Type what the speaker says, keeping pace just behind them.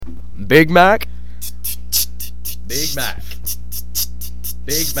Big Mac. Big Mac.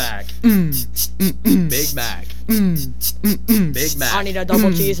 Big Mac. Big Mac. Big Mac. I need a double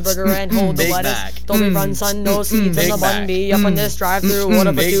cheeseburger and hold the Big lettuce. Mac. Don't be run, son, no seeds in Big the bun. Mac. Be up in this drive-through. What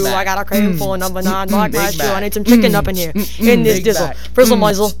if I Big do? Mac. I got a craving for number 9. Lock my Big shoe. I Mac. need some chicken up in here. In this Big dizzle. Mac. Frizzle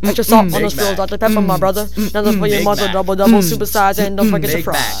muzzle. Extra salt on Big those frills. Mac. Dr. Pepper, my brother. Another for your Big mother. Mac. Double supersize. And don't forget the Big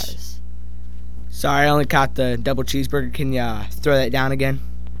Mac. fries. Sorry, I only caught the double cheeseburger. Can you throw that down again?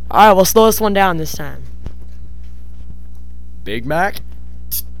 Alright, we'll slow this one down this time. Big Mac.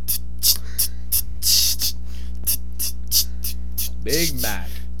 Big Mac.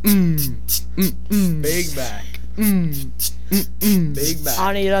 Big Mac. Big Mac.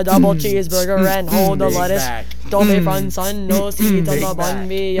 I need a double cheeseburger and hold the Big lettuce. Mac. Don't be fun, son, no seeds on Big the bun. Mac.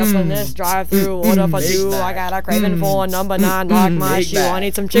 Be up in this drive-through. What if I Big do? I Mac. got a craving for number 9. Lock my Big shoe. Mac. I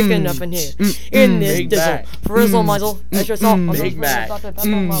need some chicken up in here. In this Big dizzle. Mac. Frizzle muzzle. Extra salt on those Big frills. Mac. Dr. Pepper,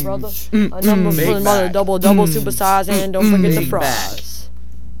 my brother. A number for Big the mother. Mac. Double supersize. And don't forget the Big fries.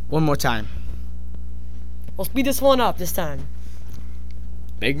 One more time. We'll speed this one up this time.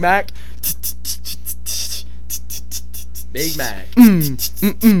 Big Mac. Big Mac.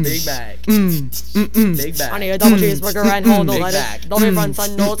 Big Mac. Big Mac. I need a double cheeseburger and hold the Big lettuce. Mac. Don't be fun,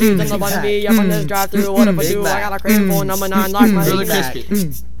 son, no seeds on the bun. Be up in this drive-through. What if I Big do? I Mac. got a craving for number 9. Lock my Grilled or shoe. Mac.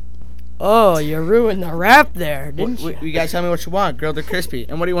 crispy? Oh, you ruined the rap there, didn't you? You guys tell me what you want, grilled or crispy.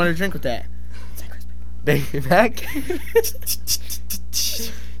 And what do you want to drink with that? Big Mac.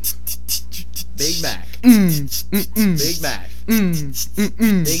 Big Mac. Big Mac.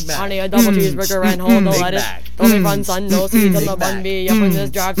 Big Mac. I need a double cheeseburger and hold the Big lettuce. Mac. Don't be fun, son, no seeds on the Big bun. Mac. Be up in this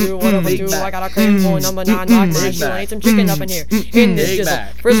drive-through. What if I Big do? Mac. I got a craving for number 9. Lock my Big shoe. I Mac. need some chicken up in here. In this Big dizzle.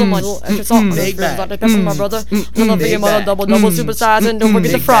 Mac. Frizzle muzzle. Extra salt on those Big frills. Mac. Dr. Pepper, my brother. Another for Big your mother. Mac. Double supersize. And don't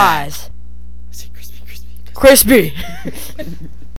forget the Big Mac. fries. Crispy.